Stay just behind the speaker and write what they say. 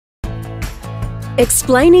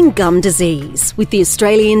Explaining gum disease with the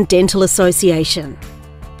Australian Dental Association.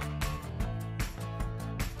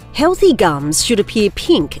 Healthy gums should appear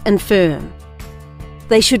pink and firm.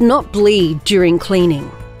 They should not bleed during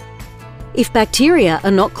cleaning. If bacteria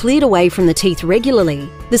are not cleared away from the teeth regularly,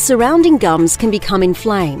 the surrounding gums can become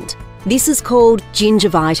inflamed. This is called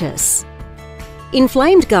gingivitis.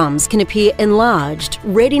 Inflamed gums can appear enlarged,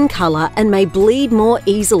 red in colour, and may bleed more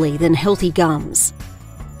easily than healthy gums.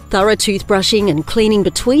 Thorough toothbrushing and cleaning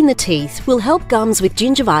between the teeth will help gums with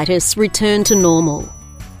gingivitis return to normal.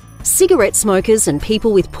 Cigarette smokers and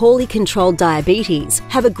people with poorly controlled diabetes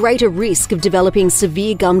have a greater risk of developing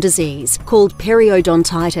severe gum disease called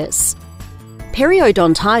periodontitis.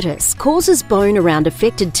 Periodontitis causes bone around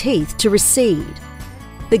affected teeth to recede.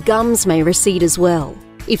 The gums may recede as well.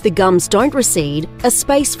 If the gums don't recede, a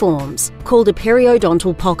space forms, called a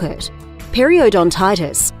periodontal pocket.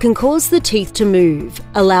 Periodontitis can cause the teeth to move,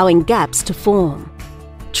 allowing gaps to form.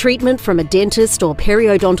 Treatment from a dentist or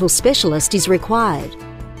periodontal specialist is required.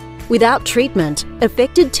 Without treatment,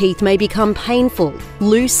 affected teeth may become painful,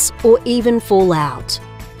 loose, or even fall out.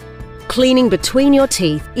 Cleaning between your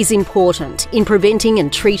teeth is important in preventing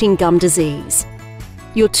and treating gum disease.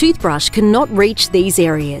 Your toothbrush cannot reach these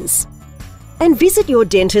areas. And visit your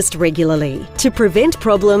dentist regularly to prevent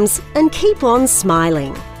problems and keep on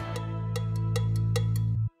smiling.